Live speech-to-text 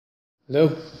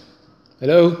Hello?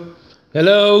 Hello?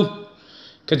 Hello?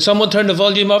 Can someone turn the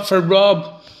volume up for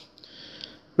Rob?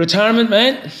 Retirement,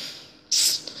 mate?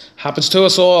 Happens to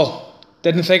us all.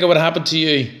 Didn't think it would happen to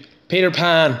you. Peter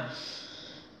Pan.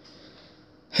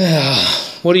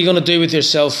 What are you going to do with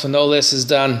yourself when all this is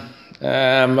done?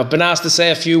 I've been asked to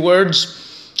say a few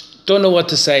words. Don't know what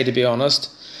to say, to be honest.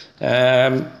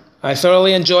 I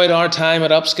thoroughly enjoyed our time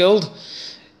at Upskilled.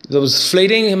 It was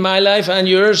fleeting in my life and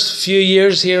yours, few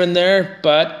years here and there,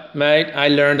 but mate, I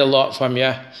learned a lot from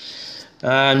you.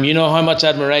 You know how much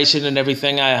admiration and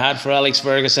everything I had for Alex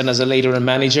Ferguson as a leader and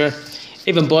manager.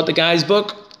 Even bought the guy's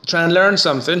book, try and learn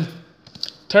something.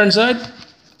 Turns out,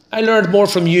 I learned more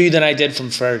from you than I did from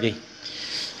Fergie.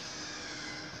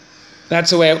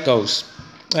 That's the way it goes.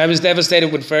 I was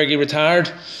devastated when Fergie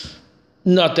retired.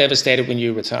 Not devastated when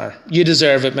you retire. You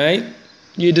deserve it, mate.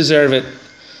 You deserve it.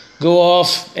 Go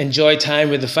off, enjoy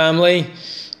time with the family,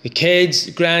 the kids,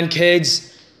 the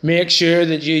grandkids. Make sure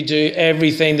that you do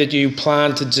everything that you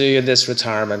plan to do in this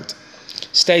retirement.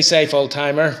 Stay safe, old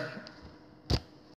timer.